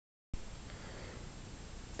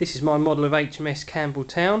This is my model of HMS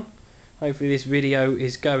Campbelltown. Hopefully this video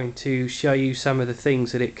is going to show you some of the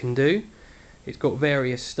things that it can do. It's got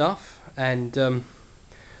various stuff, and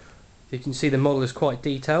you can see the model is quite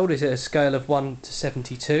detailed. It's at a scale of 1 to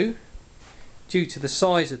 72. Due to the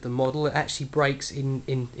size of the model, it actually breaks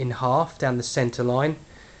in half down the centre line.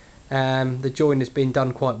 The join has been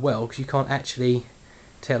done quite well because you can't actually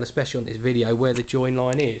tell, especially on this video, where the join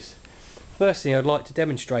line is. First thing I'd like to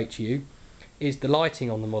demonstrate to you is the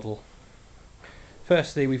lighting on the model.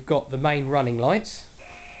 Firstly, we've got the main running lights.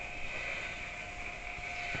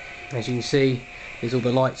 As you can see, there's all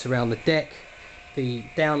the lights around the deck, the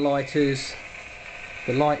downlighters,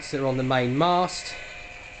 the lights that are on the main mast,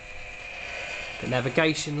 the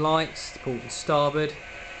navigation lights, port and starboard.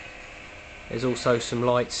 There's also some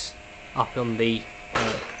lights up on the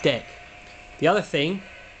deck. The other thing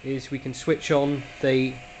is we can switch on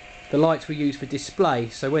the lights we use for display,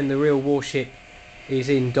 so when the real warship is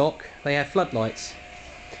in dock they have floodlights.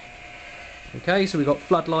 Okay, so we've got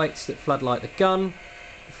floodlights that floodlight the gun,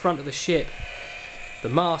 the front of the ship, the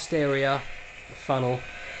mast area, the funnel.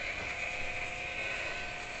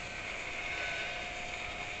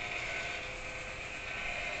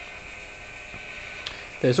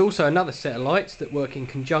 There's also another set of lights that work in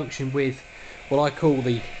conjunction with what I call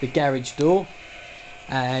the garage door,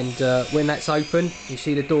 and when that's open, you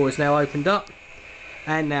see the door is now opened up,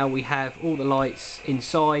 and now we have all the lights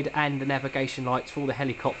inside and the navigation lights for the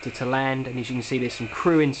helicopter to land. And as you can see, there's some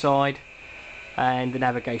crew inside, and the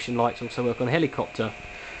navigation lights also work on the helicopter.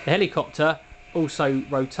 The helicopter also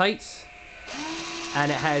rotates,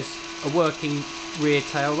 and it has a working rear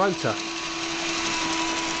tail rotor.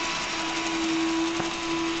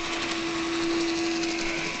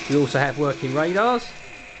 We also have working radars.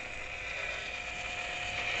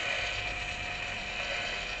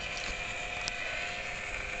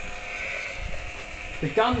 The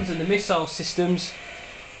guns and the missile systems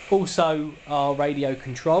also are radio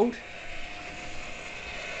controlled,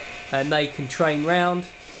 and they can train round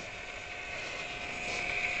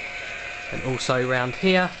and also round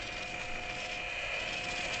here,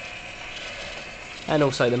 and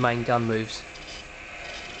also the main gun moves.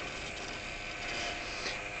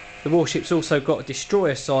 The warship's also got a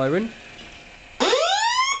destroyer siren.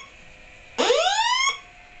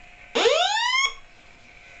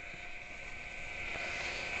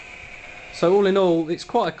 So all in all, it's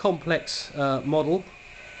quite a complex model.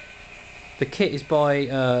 The kit is by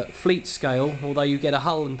Fleetscale, although you get a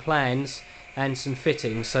hull and plans and some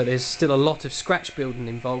fittings, so there's still a lot of scratch building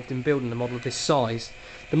involved in building a model of this size.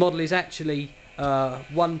 The model is actually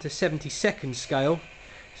 1 to 72nd scale,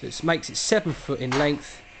 so it makes it 7 foot in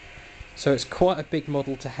length, so it's quite a big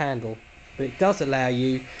model to handle, but it does allow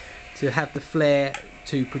you to have the flair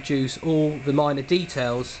to produce all the minor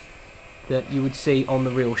details that you would see on the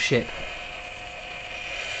real ship.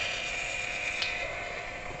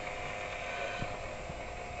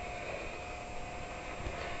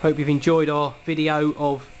 Hope you've enjoyed our video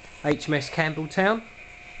of HMS Campbelltown,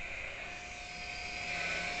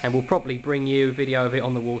 and we'll probably bring you a video of it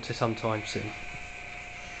on the water sometime soon.